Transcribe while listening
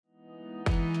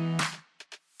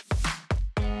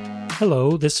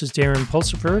Hello, this is Darren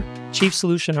Pulsifer, Chief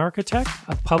Solution Architect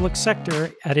of Public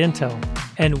Sector at Intel,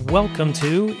 and welcome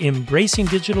to Embracing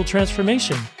Digital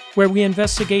Transformation, where we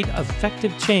investigate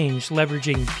effective change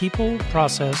leveraging people,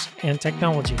 process, and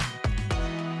technology.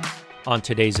 On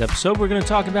today's episode, we're going to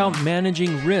talk about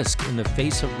managing risk in the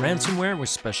face of ransomware with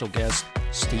special guest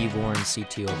Steve Warren,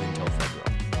 CTO of Intel Federal.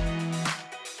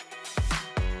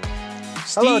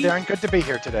 Hello, Darren. Good to be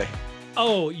here today.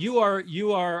 Oh, you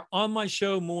are on my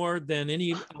show more than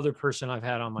any other person I've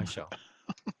had on my show.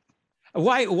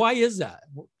 Why is that?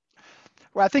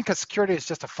 Well, I think security is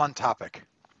just a fun topic.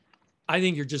 I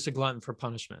think you're just a glutton for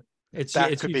punishment. It's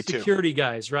could be security too.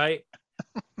 Guys, right?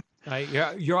 Right.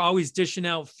 You're always dishing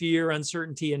out fear,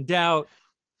 uncertainty, and doubt,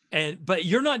 but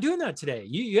you're not doing that today.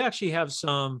 You actually have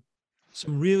some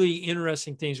really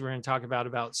interesting things we're going to talk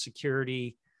about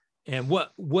security and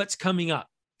what's coming up.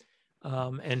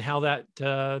 And how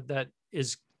that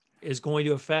is going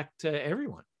to affect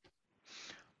everyone.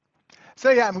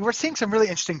 So yeah, I mean, we're seeing some really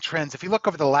interesting trends. If you look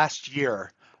over the last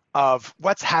year of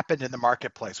what's happened in the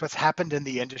marketplace, what's happened in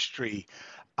the industry,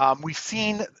 we've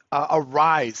seen a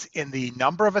rise in the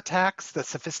number of attacks, the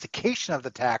sophistication of the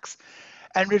attacks,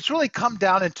 and it's really come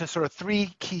down into sort of three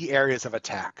key areas of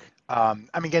attack.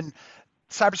 Again,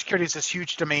 cybersecurity is this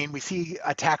huge domain. We see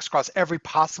attacks across every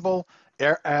possible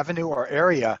avenue or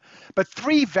area, but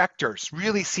three vectors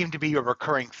really seem to be a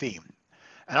recurring theme.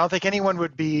 And I don't think anyone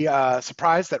would be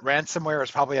surprised that ransomware is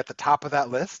probably at the top of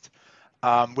that list,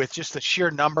 with just the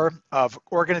sheer number of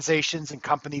organizations and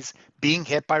companies being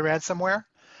hit by ransomware,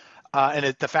 and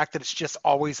the fact that it's just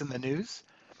always in the news.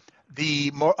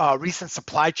 The more recent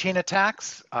supply chain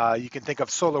attacks, you can think of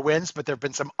SolarWinds, but there have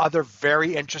been some other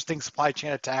very interesting supply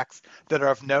chain attacks that are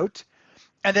of note.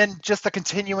 And then just the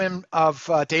continuum of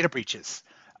data breaches.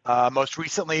 Most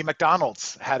recently,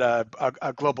 McDonald's had a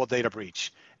global data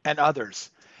breach and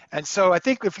others. And so I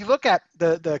think if you look at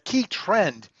the key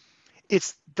trend,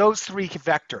 it's those three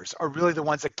vectors are really the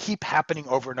ones that keep happening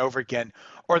over and over again,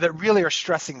 or that really are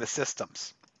stressing the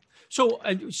systems. So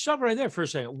stop right there for a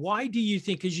second. Why do you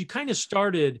think, because you kind of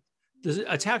started,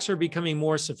 the attacks are becoming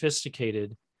more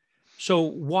sophisticated. So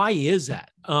why is that?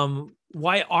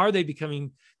 Why are they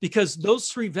becoming, because those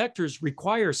three vectors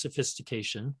require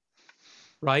sophistication,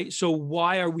 right? So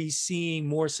why are we seeing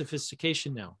more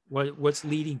sophistication now? What's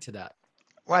leading to that?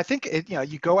 Well, I think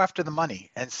you go after the money.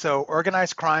 And so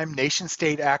organized crime, nation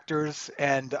state actors,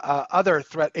 and other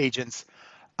threat agents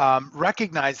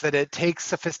recognize that it takes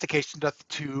sophistication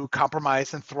to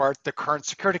compromise and thwart the current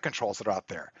security controls that are out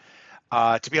there.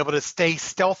 To be able to stay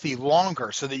stealthy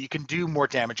longer so that you can do more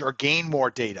damage or gain more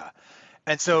data.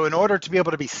 And so in order to be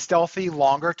able to be stealthy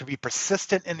longer, to be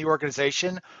persistent in the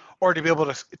organization, or to be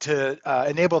able to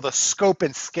enable the scope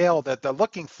and scale that they're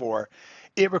looking for,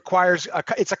 it requires,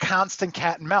 it's a constant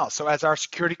cat and mouse. So as our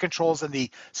security controls in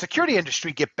the security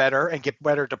industry get better and get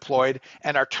better deployed,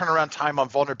 and our turnaround time on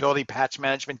vulnerability patch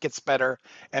management gets better,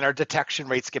 and our detection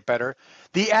rates get better,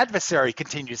 the adversary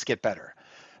continues to get better.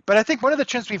 But I think one of the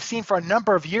trends we've seen for a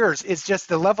number of years is just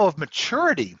the level of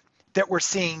maturity that we're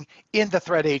seeing in the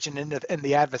threat agent and in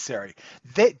the adversary.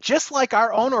 They, just like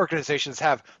our own organizations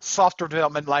have software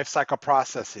development lifecycle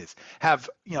processes, have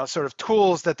sort of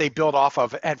tools that they build off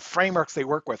of and frameworks they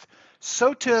work with,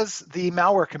 so does the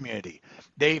malware community.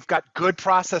 They've got good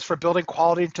process for building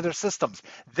quality into their systems.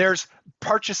 There's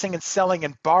purchasing and selling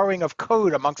and borrowing of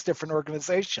code amongst different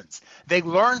organizations. They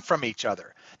learn from each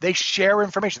other. They share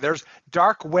information. There's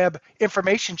dark web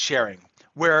information sharing,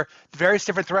 where various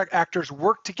different threat actors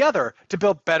work together to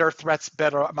build better threats,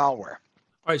 better malware.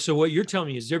 All right, so what you're telling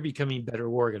me is they're becoming better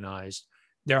organized.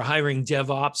 They're hiring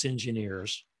DevOps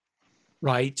engineers,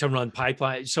 right, to run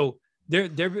pipelines. So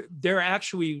they're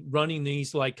actually running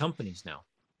these like companies now.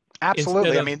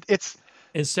 Absolutely.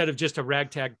 Instead of just a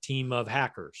ragtag team of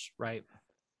hackers, right?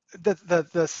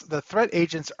 The threat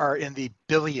agents are in the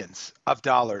billions of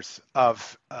dollars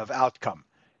of outcome.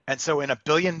 And so in a $1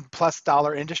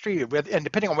 billion+ industry, and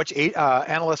depending on which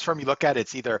analyst firm you look at,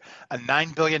 it's either a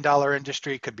 $9 billion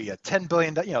industry, could be a $10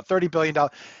 billion, $30 billion.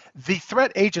 The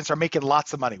threat agents are making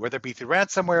lots of money, whether it be through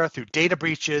ransomware, through data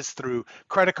breaches, through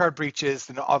credit card breaches,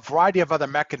 and a variety of other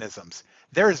mechanisms.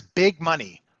 There is big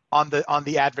money on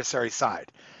the adversary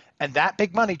side. And that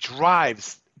big money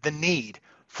drives the need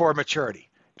for maturity,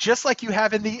 just like you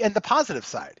have in the positive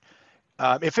side.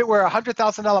 If it were a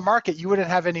 $100,000 market, you wouldn't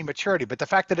have any maturity. But the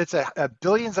fact that it's a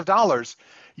billions of dollars,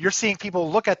 you're seeing people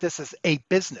look at this as a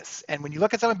business. And when you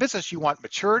look at some business, you want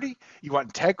maturity, you want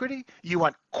integrity, you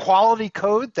want quality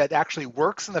code that actually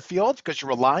works in the field because you're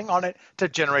relying on it to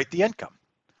generate the income.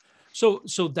 So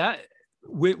that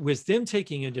with them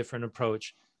taking a different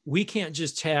approach, we can't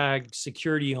just tag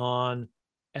security on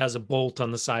as a bolt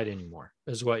on the side anymore,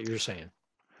 is what you're saying.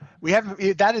 We have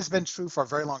that has been true for a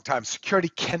very long time. Security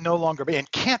can no longer be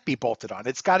and can't be bolted on.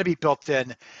 It's got to be built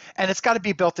in, and it's got to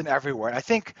be built in everywhere. And I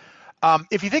think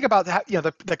if you think about that,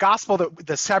 the gospel that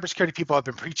the cybersecurity people have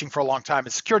been preaching for a long time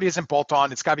is security isn't bolt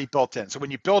on; it's got to be built in. So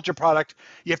when you build your product,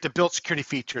 you have to build security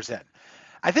features in.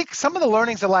 I think some of the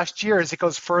learnings of last year is it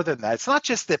goes further than that. It's not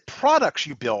just the products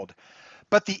you build,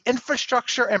 but the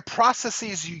infrastructure and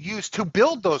processes you use to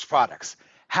build those products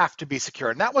have to be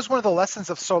secure. And that was one of the lessons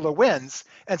of SolarWinds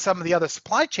and some of the other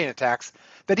supply chain attacks,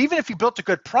 that even if you built a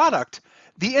good product,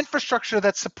 the infrastructure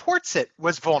that supports it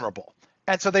was vulnerable.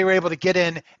 And so they were able to get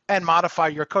in and modify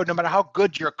your code, no matter how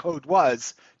good your code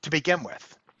was to begin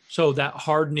with. So that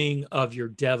hardening of your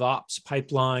DevOps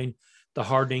pipeline, the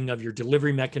hardening of your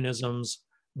delivery mechanisms,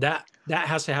 that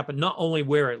has to happen not only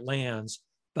where it lands,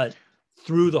 but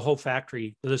through the whole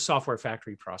factory, the software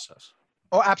factory process.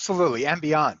 Oh, absolutely, and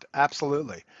beyond.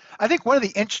 Absolutely. I think one of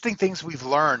the interesting things we've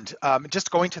learned, just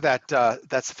going to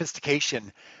that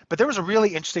sophistication, but there was a really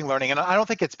interesting learning, and I don't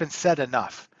think it's been said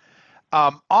enough.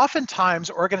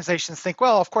 Oftentimes, organizations think,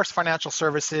 well, of course, financial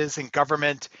services and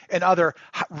government and other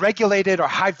regulated or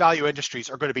high-value industries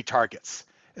are going to be targets.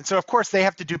 And so, of course, they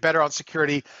have to do better on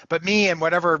security, but me and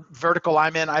whatever vertical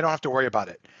I'm in, I don't have to worry about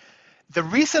it. The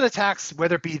recent attacks,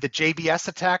 whether it be the JBS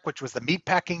attack, which was the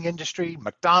meatpacking industry,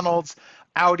 McDonald's,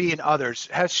 Audi, and others,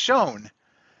 has shown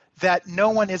that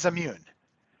no one is immune,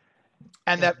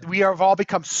 and that we have all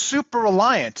become super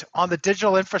reliant on the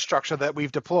digital infrastructure that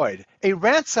we've deployed. A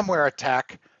ransomware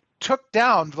attack took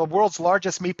down the world's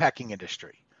largest meatpacking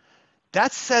industry.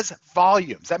 That says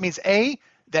volumes. That means A,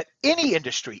 that any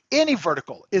industry, any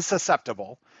vertical is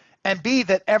susceptible, and B,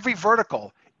 that every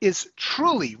vertical is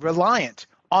truly reliant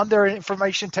on their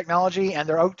information technology and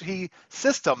their OT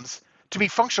systems to be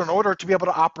functional in order to be able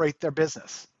to operate their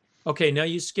business. Okay, now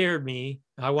you scared me.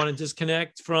 I want to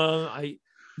disconnect from,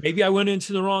 maybe I went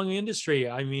into the wrong industry.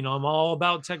 I mean, I'm all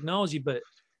about technology, but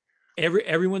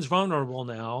everyone's vulnerable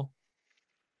now.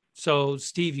 So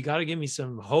Steve, you got to give me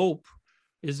some hope.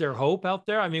 Is there hope out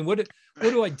there? I mean, what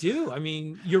do I do? I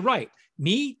mean, you're right.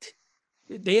 Meat,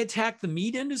 they attack the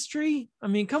meat industry. I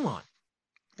mean, come on.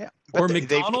 Yeah. Or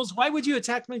McDonald's. Why would you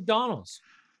attack McDonald's?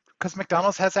 Because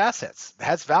McDonald's has assets,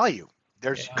 has value.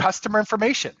 There's customer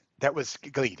information that was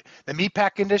gleaned. The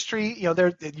meatpack industry, you're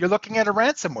looking at a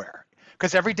ransomware,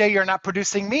 because every day you're not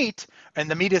producing meat and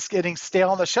the meat is getting stale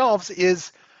on the shelves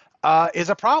is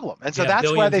a problem. And so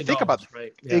that's why they think about it.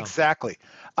 Right? Yeah. Exactly.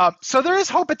 So there is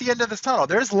hope at the end of this tunnel.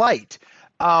 There's light,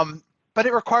 but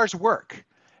it requires work.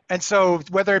 And so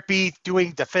whether it be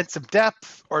doing defensive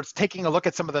depth or it's taking a look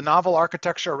at some of the novel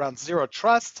architecture around zero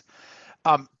trust,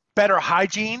 better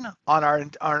hygiene on our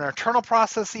internal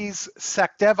processes,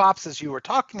 sec DevOps, as you were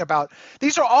talking about,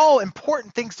 these are all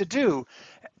important things to do,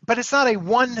 but it's not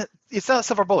a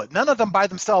silver bullet. None of them by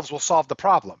themselves will solve the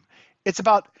problem. It's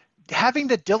about having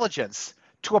the diligence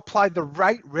to apply the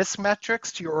right risk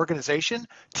metrics to your organization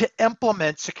to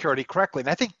implement security correctly. And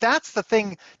I think that's the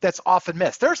thing that's often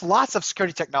missed. There's lots of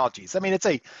security technologies. I mean, it's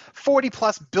a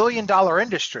 $40+ billion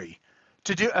industry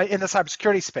to do in the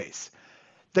cybersecurity space.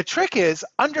 The trick is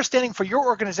understanding for your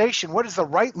organization what is the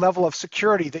right level of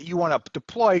security that you want to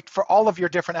deploy for all of your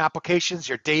different applications,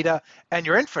 your data, and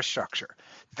your infrastructure.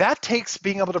 That takes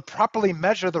being able to properly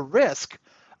measure the risk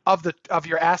of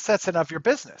your assets and of your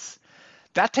business.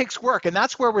 That takes work, and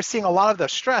that's where we're seeing a lot of the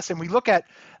stress. And we look at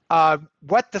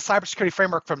what the cybersecurity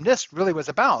framework from NIST really was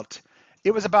about.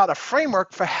 It was about a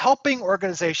framework for helping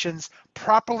organizations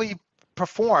properly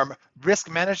perform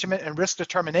risk management and risk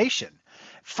determination.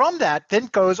 From that then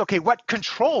goes, okay, what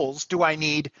controls do I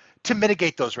need to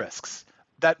mitigate those risks?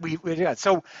 That we did.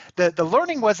 So the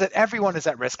learning was that everyone is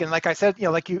at risk, and like I said,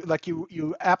 like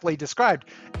you aptly described,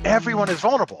 everyone is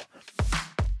vulnerable.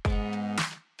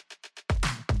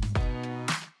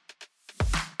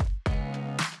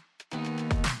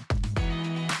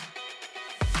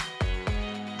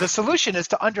 The solution is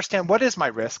to understand what is my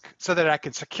risk so that I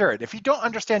can secure it. If you don't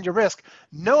understand your risk,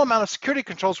 no amount of security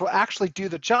controls will actually do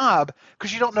the job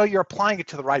because you don't know you're applying it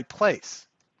to the right place.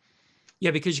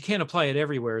 Yeah, because you can't apply it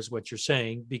everywhere is what you're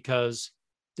saying, because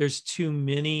there's too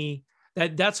many. I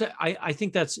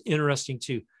think that's interesting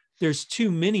too. There's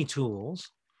too many tools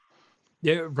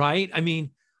there, right? I mean,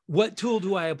 what tool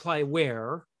do I apply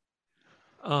where?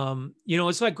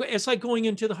 It's like going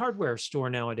into the hardware store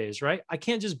nowadays, right? I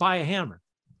can't just buy a hammer.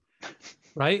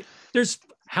 Right? There's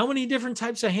how many different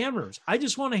types of hammers? I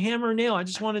just want a hammer and nail. I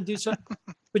just want to do something,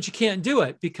 but you can't do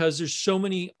it because there's so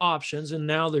many options. And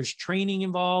now there's training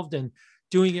involved and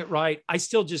doing it right. I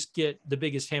still just get the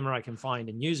biggest hammer I can find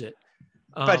and use it.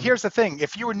 But Um, here's the thing: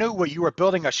 if you knew what you were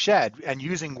building a shed and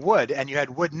using wood, and you had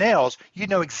wood nails, you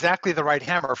know exactly the right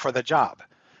hammer for the job.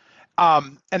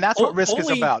 And that's what risk is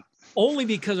only about. only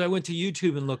because I went to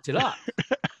YouTube and looked it up.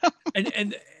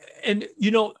 And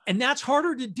and that's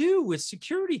harder to do with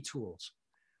security tools,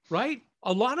 right?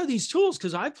 A lot of these tools,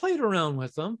 because I played around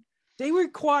with them, they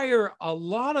require a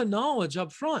lot of knowledge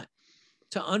up front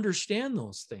to understand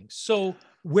those things. So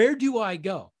where do I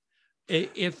go?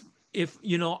 If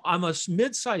I'm a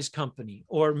mid-sized company,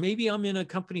 or maybe I'm in a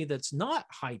company that's not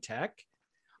high tech,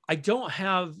 I don't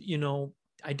have,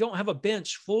 I don't have a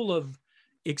bench full of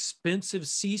expensive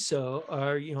CISO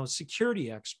or,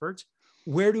 security experts.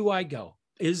 Where do I go?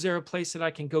 Is there a place that I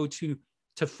can go to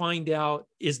find out,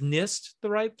 is NIST the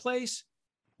right place?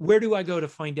 Where do I go to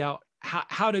find out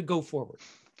how to go forward?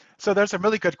 So there's some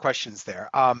really good questions there.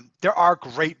 There are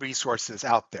great resources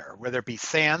out there, whether it be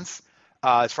SANS,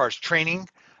 as far as training.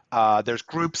 There's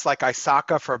groups like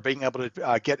ISACA for being able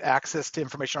to get access to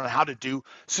information on how to do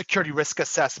security risk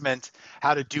assessment,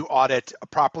 how to do audit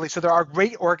properly. So there are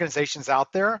great organizations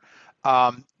out there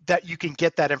that you can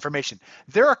get that information.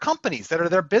 There are companies that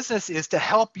their business is to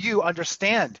help you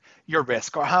understand your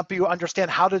risk, or help you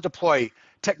understand how to deploy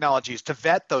technologies to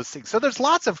vet those things. So there's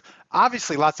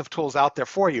obviously lots of tools out there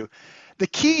for you. The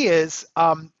key is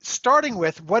starting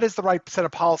with what is the right set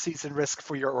of policies and risk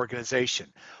for your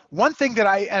organization. One thing that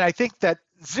I think that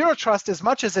Zero Trust, as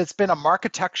much as it's been a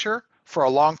marketecture for a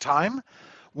long time,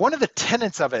 one of the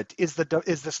tenets of it is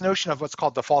this notion of what's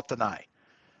called default deny.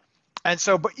 And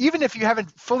so, but even if you haven't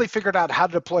fully figured out how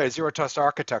to deploy a Zero Trust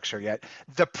architecture yet,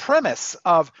 the premise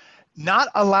of not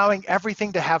allowing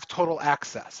everything to have total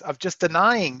access, of just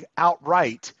denying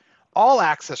outright all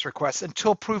access requests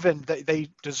until proven that they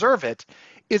deserve it,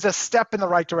 is a step in the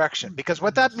right direction. Because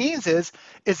what that means is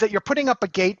that you're putting up a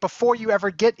gate before you ever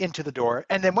get into the door.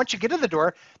 And then once you get in the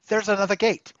door, there's another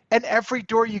gate. And every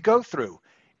door you go through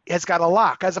has got a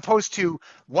lock, as opposed to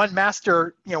one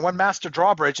master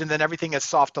drawbridge, and then everything is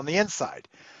soft on the inside.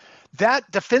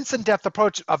 That defense in depth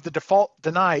approach of the default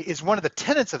deny is one of the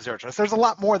tenets of Zero Trust. There's a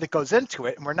lot more that goes into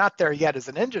it, and we're not there yet as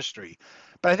an industry.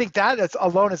 But I think that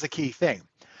alone is a key thing.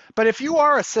 But if you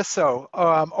are a CISO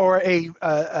or a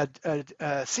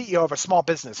CEO of a small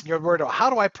business, and you're worried about how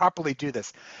do I properly do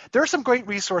this, there are some great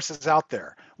resources out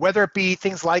there, whether it be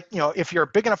things like, if you're a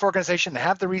big enough organization to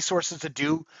have the resources to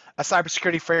do a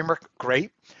cybersecurity framework,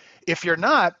 great. If you're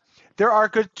not, there are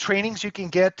good trainings you can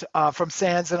get from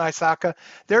SANS and ISACA.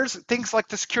 There's things like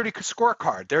the security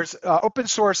scorecard. There's open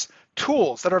source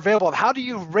tools that are available. How do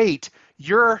you rate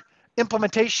your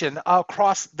implementation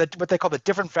across what they call the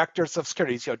different vectors of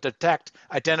security? Detect,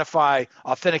 identify,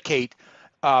 authenticate,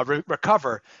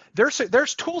 recover.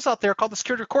 There's tools out there called the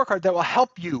security scorecard that will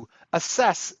help you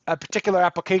assess a particular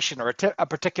application or a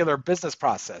particular business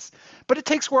process. But it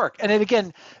takes work. And then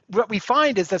again, what we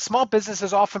find is that small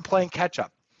businesses often playing catch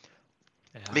up.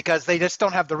 Yeah. Because they just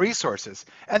don't have the resources.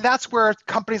 And that's where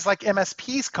companies like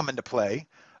MSPs come into play,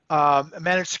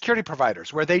 managed security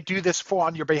providers, where they do this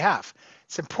on your behalf.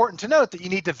 It's important to note that you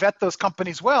need to vet those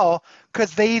companies well,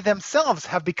 because they themselves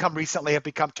have become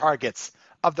targets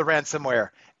of the ransomware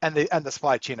and the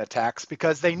supply chain attacks,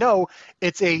 because they know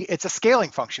it's a scaling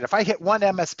function. If I hit one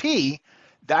MSP,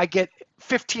 I get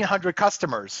 1,500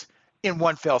 customers in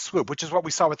one fell swoop, which is what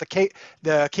we saw with the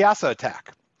Chiasa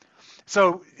attack.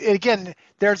 So again,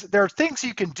 there are things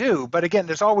you can do, but again,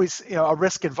 there's always a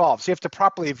risk involved. So you have to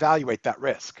properly evaluate that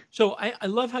risk. So I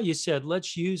love how you said,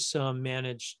 let's use some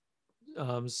managed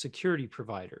security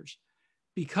providers,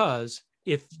 because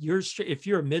if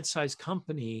you're a mid-sized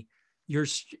company, your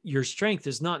strength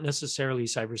is not necessarily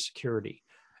cybersecurity.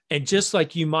 And just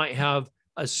like you might have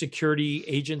a security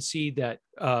agency that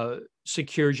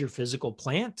secures your physical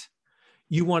plant,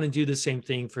 you want to do the same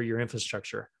thing for your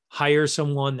infrastructure. Hire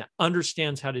someone that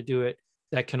understands how to do it.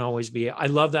 That can always be. I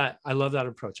love that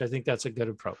approach. I think that's a good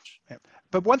approach. Yeah.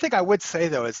 But one thing I would say,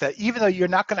 though, is that even though you're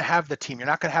not going to have the team, you're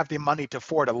not going to have the money to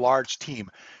afford a large team,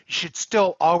 you should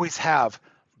still always have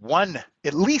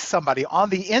at least somebody on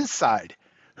the inside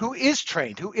who is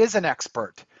trained, who is an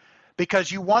expert,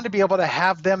 because you want to be able to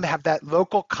have them have that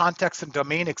local context and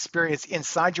domain experience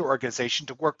inside your organization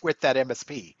to work with that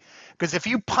MSP. Because if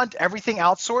you punt everything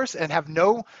outsourced and have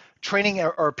no training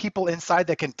or people inside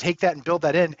that can take that and build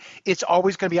that in, it's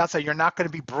always going to be outside. You're not going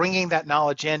to be bringing that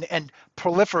knowledge in and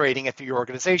proliferating it through your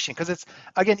organization. Because it's,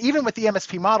 again, even with the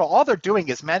MSP model, all they're doing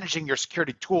is managing your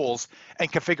security tools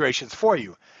and configurations for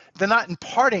you. They're not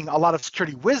imparting a lot of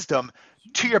security wisdom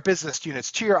to your business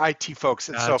units, to your IT folks,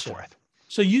 and so forth.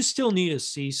 So you still need a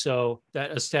CISO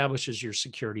that establishes your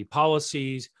security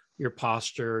policies, your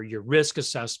posture, your risk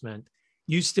assessment.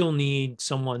 you still need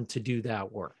someone to do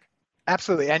that work.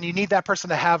 Absolutely, and you need that person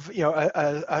to have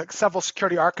several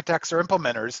security architects or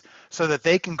implementers so that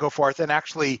they can go forth and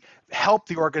actually help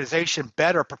the organization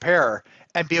better prepare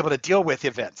and be able to deal with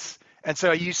events. And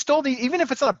so you still need, even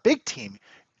if it's not a big team,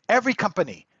 every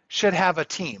company should have a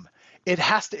team. It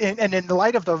has to, and in the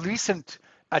light of the recent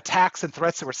attacks and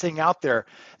threats that we're seeing out there,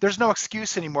 there's no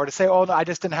excuse anymore to say, oh no, I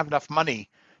just didn't have enough money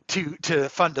to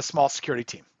fund a small security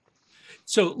team.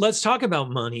 So let's talk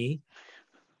about money,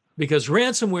 because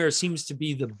ransomware seems to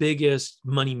be the biggest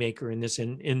moneymaker in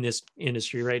this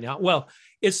industry right now. Well,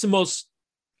 it's the most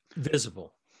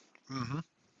visible. Mm-hmm.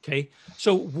 Okay.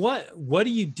 So what do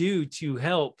you do to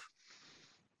help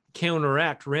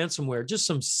counteract ransomware? Just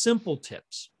some simple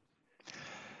tips.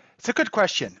 It's a good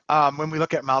question. When we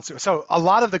look at malware, so a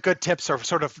lot of the good tips are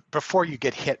sort of before you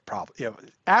get hit. Probably,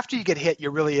 after you get hit,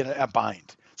 you're really in a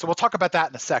bind. So we'll talk about that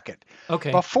in a second. Okay.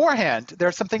 Beforehand, there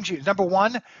are some things you. Number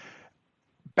one,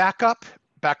 back up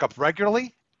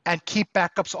regularly, and keep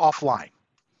backups offline.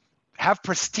 Have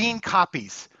pristine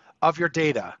copies of your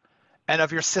data and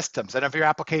of your systems and of your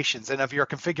applications and of your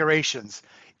configurations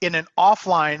in an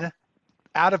offline,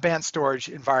 out-of-band storage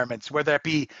environments, whether that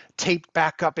be taped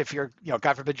backup if you're,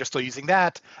 God forbid you're still using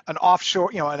that, an offshore,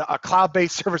 a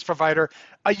cloud-based service provider,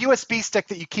 a USB stick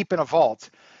that you keep in a vault.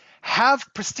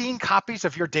 Have pristine copies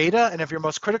of your data and of your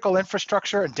most critical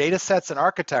infrastructure and data sets and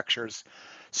architectures,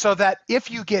 so that if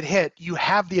you get hit, you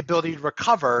have the ability to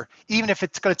recover, even if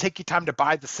it's going to take you time to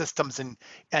buy the systems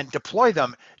and deploy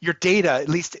them, your data, at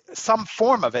least some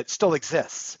form of it, still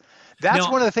exists. That's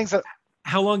now, one of the things that...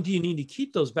 How long do you need to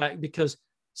keep those back? Because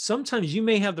sometimes you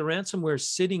may have the ransomware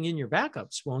sitting in your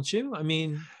backups, won't you? I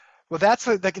mean... Well, that's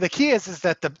the key is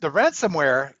that the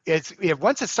ransomware is,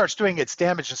 once it starts doing its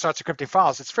damage and starts encrypting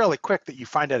files, it's fairly quick that you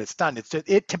find out it's done.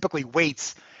 It typically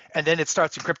waits, and then it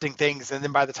starts encrypting things, and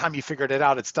then by the time you figured it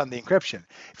out, it's done the encryption.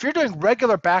 If you're doing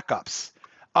regular backups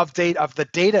of the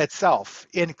data itself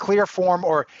in clear form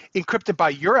or encrypted by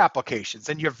your applications,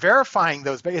 and you're verifying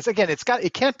those, again,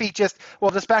 it can't be just,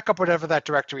 well, just back up whatever that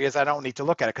directory is, I don't need to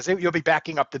look at it, because you'll be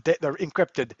backing up the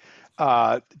encrypted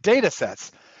data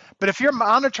sets. But if you're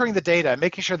monitoring the data and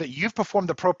making sure that you've performed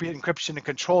appropriate encryption and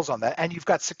controls on that, and you've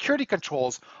got security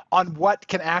controls on what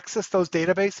can access those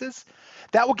databases,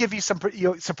 that will give you some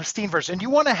pristine version. And you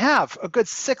want to have a good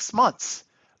 6 months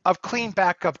of clean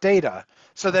backup data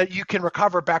so that you can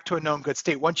recover back to a known good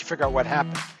state once you figure out what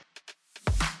happened.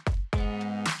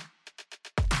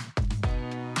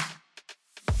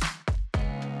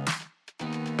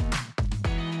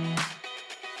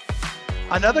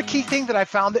 Another key thing that I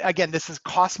found, again, this is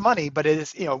cost money, but it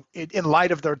is, in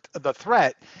light of the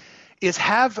threat, is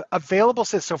have available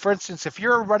systems. So for instance, if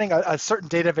you're running a certain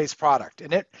database product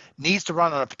and it needs to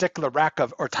run on a particular rack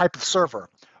or type of server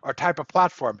or type of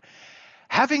platform,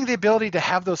 having the ability to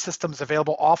have those systems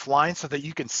available offline so that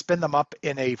you can spin them up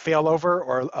in a failover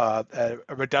or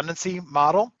a redundancy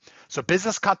model. So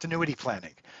business continuity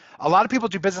planning. A lot of people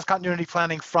do business continuity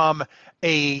planning from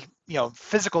a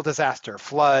physical disaster,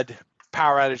 flood,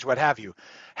 power outage, what have you.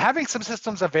 Having some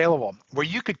systems available where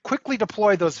you could quickly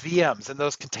deploy those VMs and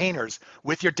those containers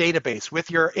with your database,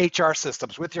 with your HR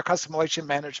systems, with your custom relationship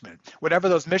management, whatever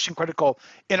those mission critical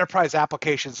enterprise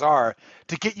applications are,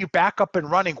 to get you back up and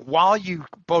running while you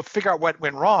both figure out what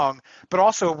went wrong, but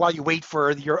also while you wait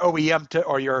for your OEM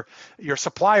or your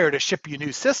supplier to ship you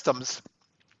new systems.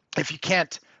 If you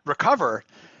can't recover,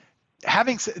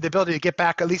 having the ability to get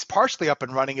back at least partially up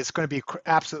and running is going to be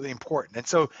absolutely important. And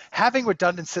so having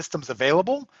redundant systems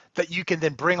available that you can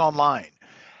then bring online,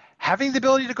 having the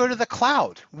ability to go to the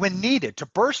cloud when needed, to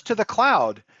burst to the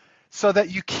cloud so that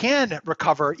you can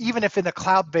recover even if in a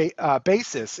cloud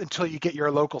basis until you get your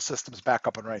local systems back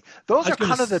up and running. Those are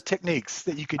kind of the techniques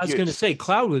that you could use. I was going to say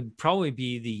cloud would probably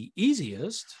be the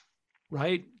easiest,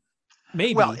 right?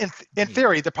 Maybe. Well, in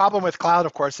theory, the problem with cloud,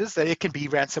 of course, is that it can be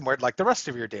ransomware like the rest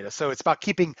of your data. So it's about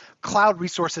keeping cloud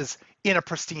resources in a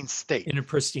pristine state. In a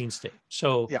pristine state.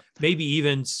 So maybe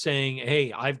even saying,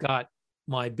 hey, I've got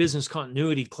my business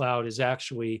continuity cloud is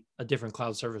actually a different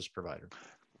cloud service provider.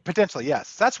 Potentially,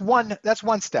 yes. That's one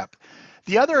step.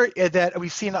 The other that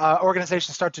we've seen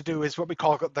organizations start to do is what we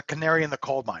call the canary in the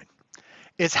coal mine.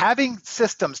 Is having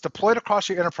systems deployed across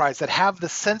your enterprise that have the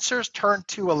sensors turned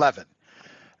to 11.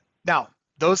 Now,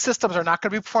 those systems are not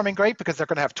going to be performing great because they're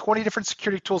going to have 20 different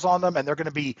security tools on them and they're going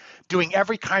to be doing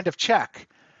every kind of check.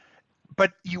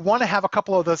 But you want to have a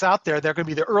couple of those out there. They're going to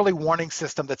be the early warning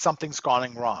system that something's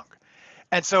gone wrong.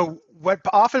 And so what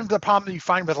often the problem that you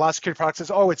find with a lot of security products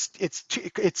is,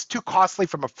 it's too costly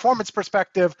from a performance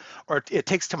perspective, or it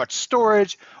takes too much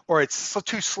storage, or it's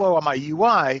too slow on my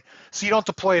UI, so you don't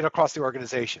deploy it across the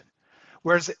organization.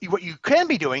 Whereas what you can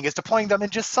be doing is deploying them in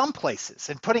just some places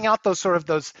and putting out those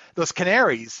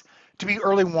canaries to be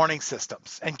early warning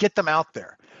systems and get them out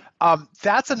there.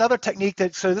 That's another technique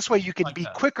so this way you can be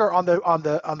quicker on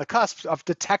the cusp of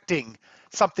detecting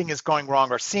something is going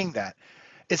wrong or seeing that,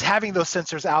 is having those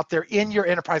sensors out there in your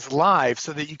enterprise live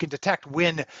so that you can detect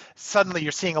when suddenly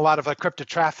you're seeing a lot of encrypted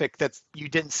traffic that you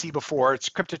didn't see before. It's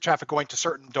encrypted traffic going to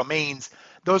certain domains,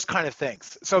 those kind of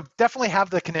things. So definitely have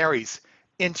the canaries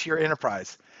into your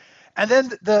enterprise. And then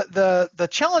the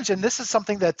challenge, and this is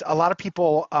something that a lot of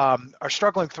people are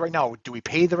struggling with right now, do we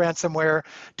pay the ransomware?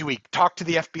 Do we talk to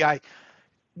the FBI?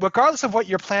 Regardless of what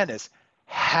your plan is,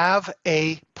 have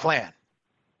a plan.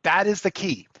 That is the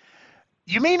key.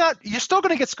 You may not, you're still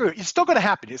going to get screwed. It's still going to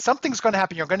happen. Something's going to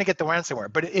happen. You're going to get the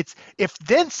ransomware. But if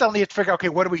then suddenly you have to figure out, okay,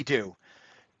 what do we do?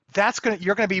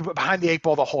 You're going to be behind the 8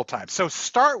 ball the whole time. So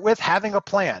start with having a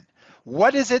plan.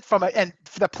 What is it and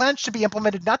the plan should be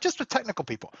implemented not just with technical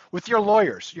people, with your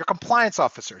lawyers, your compliance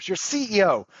officers, your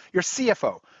CEO, your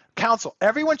CFO, counsel.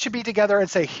 Everyone should be together and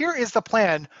say, here is the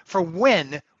plan for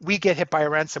when we get hit by a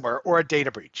ransomware or a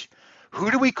data breach.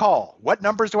 Who do we call? What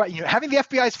numbers having the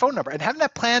FBI's phone number and having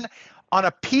that plan on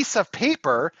a piece of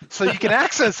paper so you can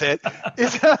access it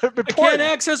is important. I can't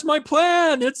access my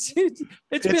plan. It's been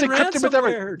encrypted with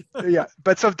everything. Yeah,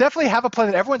 but so definitely have a plan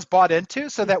that everyone's bought into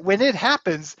so that when it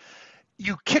happens,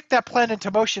 you kick that plan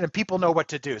into motion and people know what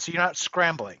to do. So you're not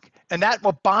scrambling. And that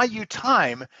will buy you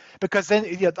time because then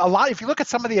if you look at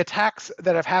some of the attacks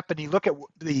that have happened, you look at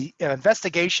the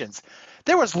investigations,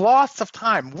 there was lots of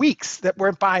time, weeks that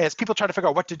went by as people try to figure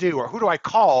out what to do or who do I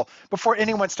call before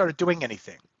anyone started doing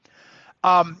anything.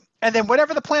 And then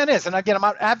whatever the plan is, and again, I'm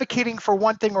not advocating for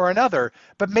one thing or another,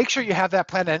 but make sure you have that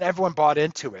plan and everyone bought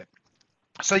into it.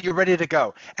 So you're ready to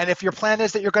go. And if your plan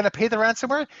is that you're going to pay the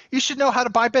ransomware, you should know how to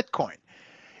buy Bitcoin.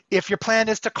 If your plan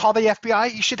is to call the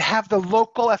FBI, you should have the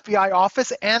local FBI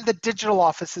office and the digital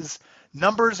office's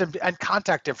numbers and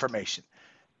contact information.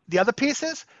 The other piece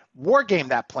is war game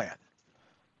that plan.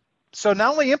 So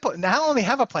not only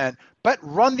have a plan, but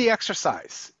run the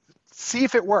exercise. See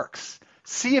if it works.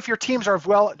 See if your teams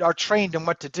are trained in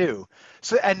what to do.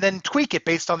 So and then tweak it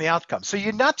based on the outcome. So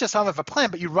you not just have a plan,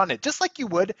 but you run it just like you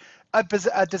would a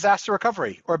disaster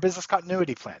recovery or a business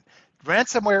continuity plan.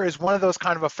 Ransomware is one of those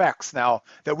kind of effects now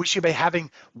that we should be having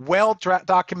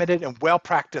well-documented and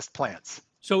well-practiced plans.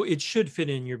 So it should fit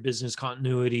in your business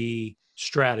continuity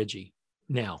strategy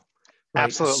now, right?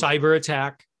 Absolutely. Cyber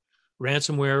attack,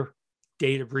 ransomware,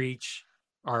 data breach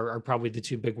are probably the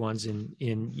two big ones in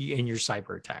your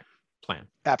cyber attack plan.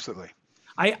 Absolutely.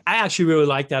 I actually really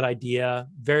like that idea.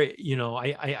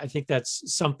 I think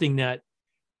that's something that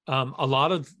a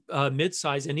lot of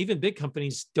mid-size and even big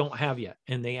companies don't have yet,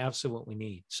 and they absolutely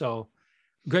need. So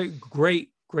great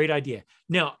idea.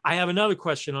 Now, I have another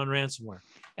question on ransomware,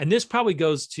 and this probably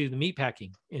goes to the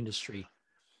meatpacking industry.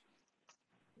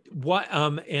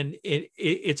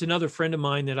 It's another friend of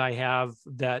mine that I have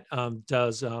that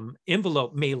does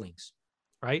envelope mailings,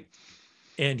 right?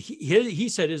 And he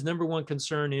said his number one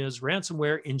concern is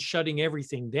ransomware in shutting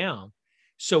everything down.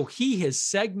 So he has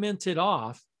segmented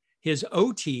off his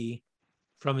OT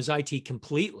from his IT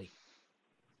completely.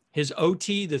 His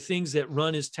OT, the things that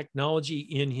run his technology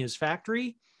in his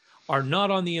factory, are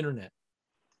not on the internet,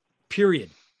 period.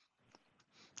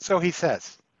 So he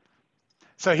says.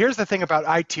 So here's the thing about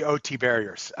IT OT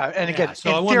barriers. And again,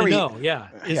 so in theory, want to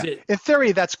know, in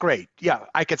theory, that's great. Yeah,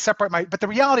 I could separate but the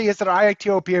reality is that our IT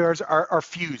OT barriers are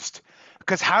fused.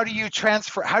 Because how do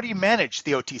you manage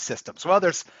the OT systems? Well,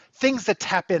 there's things that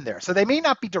tap in there. So they may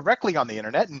not be directly on the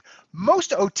internet, and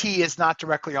most OT is not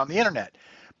directly on the internet,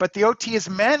 but the OT is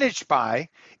managed by,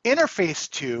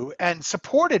 interfaced to, and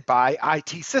supported by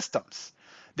IT systems.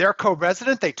 They're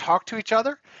co-resident, they talk to each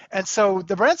other. And so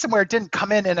the ransomware didn't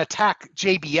come in and attack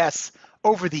JBS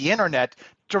over the internet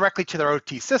directly to their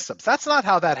OT systems. That's not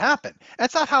how that happened.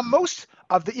 That's not how most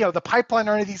of the pipeline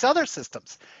or any of these other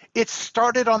systems. It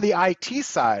started on the IT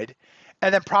side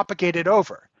and then propagated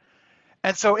over.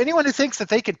 And so anyone who thinks that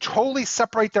they can totally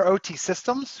separate their OT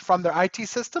systems from their IT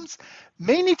systems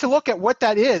may need to look at what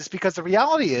that is, because the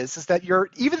reality is that you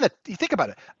think about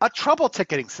it, a trouble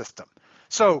ticketing system.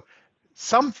 So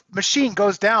some machine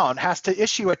goes down, has to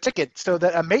issue a ticket so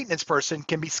that a maintenance person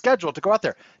can be scheduled to go out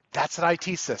there. That's an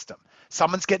IT system.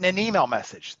 Someone's getting an email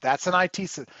message. That's an IT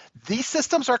system. These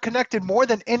systems are connected more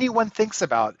than anyone thinks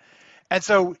about. And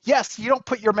so, yes, you don't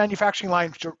put your manufacturing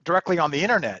line directly on the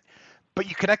internet, but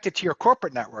you connect it to your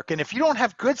corporate network. And if you don't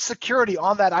have good security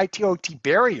on that IT-OT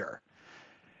barrier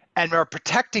and are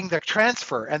protecting the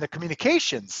transfer and the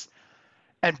communications,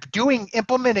 and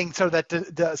implementing so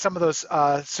that some of those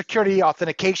security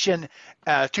authentication,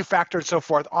 two-factor and so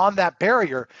forth on that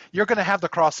barrier, you're going to have the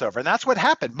crossover. And that's what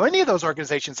happened. Many of those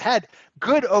organizations had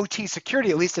good OT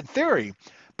security, at least in theory,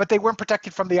 but they weren't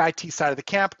protected from the IT side of the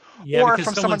camp. Yeah, or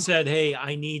because from someone said, hey,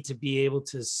 I need to be able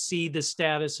to see the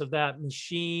status of that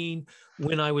machine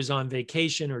when I was on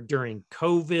vacation or during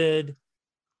COVID.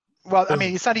 Well, I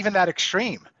mean, it's not even that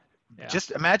extreme. Yeah. Just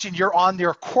imagine you're on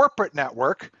your corporate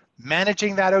network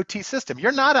managing that OT system.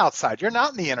 You're not outside. You're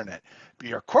not in the internet. But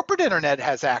your corporate internet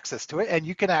has access to it, and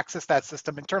you can access that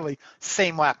system internally,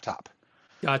 same laptop.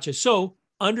 Gotcha. So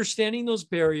understanding those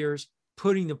barriers,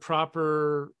 putting the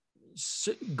proper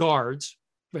guards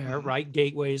there, right?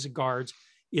 Gateways and guards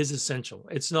is essential.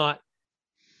 It's not,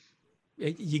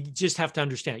 you just have to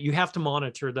understand. You have to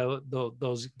monitor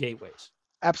those gateways.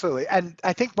 Absolutely. And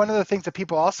I think one of the things that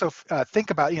people also think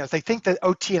about, is they think that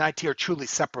OT and IT are truly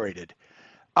separated.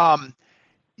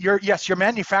 Your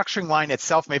manufacturing line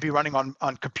itself may be running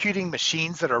on computing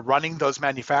machines that are running those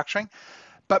manufacturing,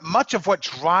 but much of what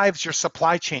drives your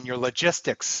supply chain, your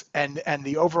logistics, and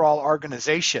the overall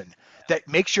organization that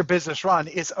makes your business run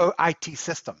is IT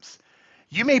systems.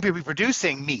 You may be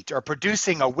producing meat or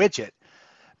producing a widget,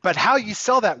 but how you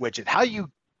sell that widget, how you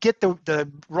get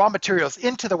the raw materials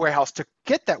into the warehouse to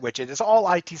get that widget is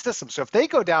all IT systems. So if they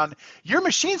go down, your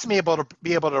machines may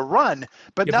be able to run,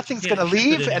 but nothing's going to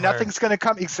leave and nothing's going to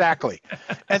come. Exactly.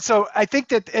 And so I think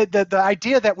that the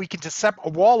idea that we can just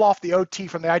wall off the OT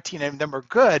from the IT and then we're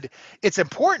good, it's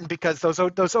important because those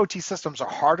OT systems are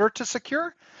harder to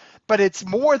secure. But it's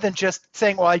more than just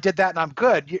saying, well, I did that and I'm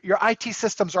good. Your IT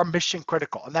systems are mission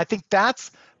critical. And I think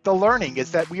that's the learning,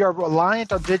 is that we are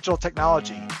reliant on digital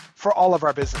technology for all of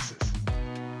our businesses.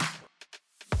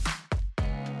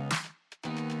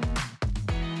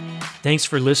 Thanks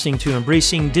for listening to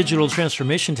Embracing Digital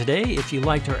Transformation today. If you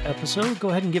liked our episode, go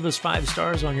ahead and give us 5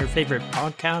 stars on your favorite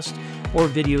podcast or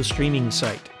video streaming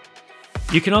site.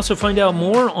 You can also find out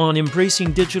more on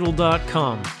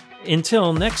embracingdigital.com.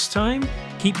 Until next time,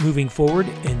 keep moving forward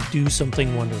and do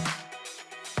something wonderful.